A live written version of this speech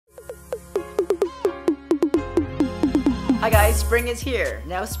Hi guys, spring is here.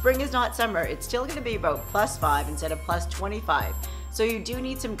 Now spring is not summer, it's still going to be about +5 instead of +25. So you do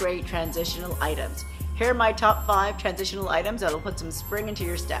need some great transitional items. Here are my top 5 transitional items that'll put some spring into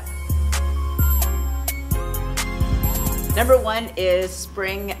your step. Number 1 is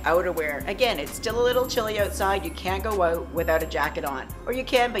spring outerwear. Again, it's still a little chilly outside. You can't go out without a jacket on. Or you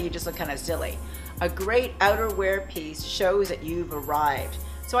can, but you just look kind of silly. A great outerwear piece shows that you've arrived.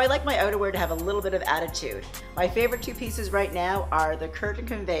 So I like my outerwear to have a little bit of attitude. My favorite 2 pieces right now are the Curtain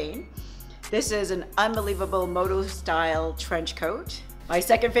Conveying. This is an unbelievable moto style trench coat. My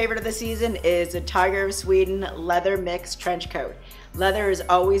second favorite of the season is the Tiger of Sweden leather mix trench coat. Leather is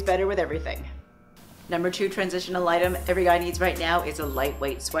always better with everything. Number 2 transitional item every guy needs right now is a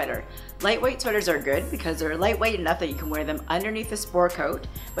lightweight sweater. Lightweight sweaters are good because they're lightweight enough that you can wear them underneath a sport coat,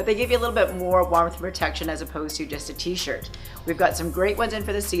 but they give you a little bit more warmth and protection as opposed to just a t-shirt. We've got some great ones in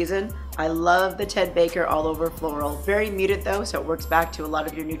for the season. I love the Ted Baker all over floral. Very muted though, so it works back to a lot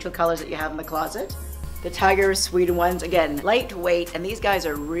of your neutral colors that you have in the closet. The Tiger of Sweden ones, again, lightweight, and these guys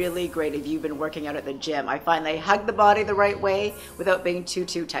are really great if you've been working out at the gym. I find they hug the body the right way without being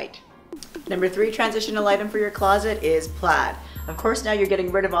too tight. Number 3 transitional item for your closet is plaid. Of course, now you're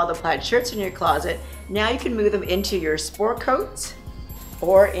getting rid of all the plaid shirts in your closet. Now you can move them into your sport coats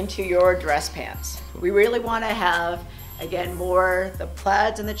or into your dress pants. We really want to have, again, more the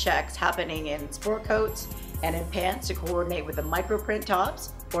plaids and the checks happening in sport coats and in pants to coordinate with the microprint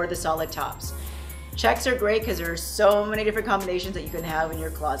tops or the solid tops. Checks are great because there are so many different combinations that you can have in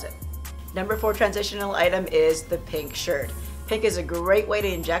your closet. Number 4 transitional item is the pink shirt. Pink is a great way to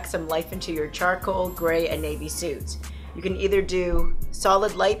inject some life into your charcoal, gray, and navy suits. You can either do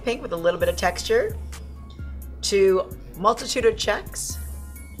solid light pink with a little bit of texture, to multitude of checks,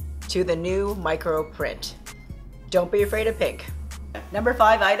 to the new micro print. Don't be afraid of pink. Number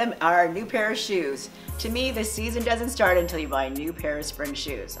 5 item are a new pair of shoes. To me, the season doesn't start until you buy a new pair of spring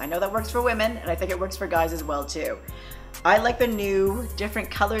shoes. I know that works for women, and I think it works for guys as well too. I like the new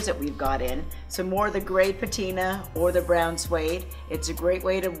different colors that we've got in. So more the gray patina or the brown suede. It's a great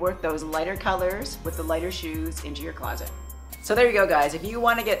way to work those lighter colors with the lighter shoes into your closet. So there you go guys, if you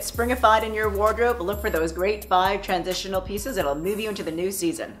want to get springified in your wardrobe, look for those great 5 transitional pieces that'll move you into the new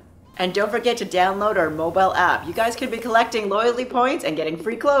season. And don't forget to download our mobile app. You guys could be collecting loyalty points and getting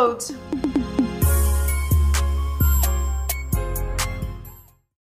free clothes.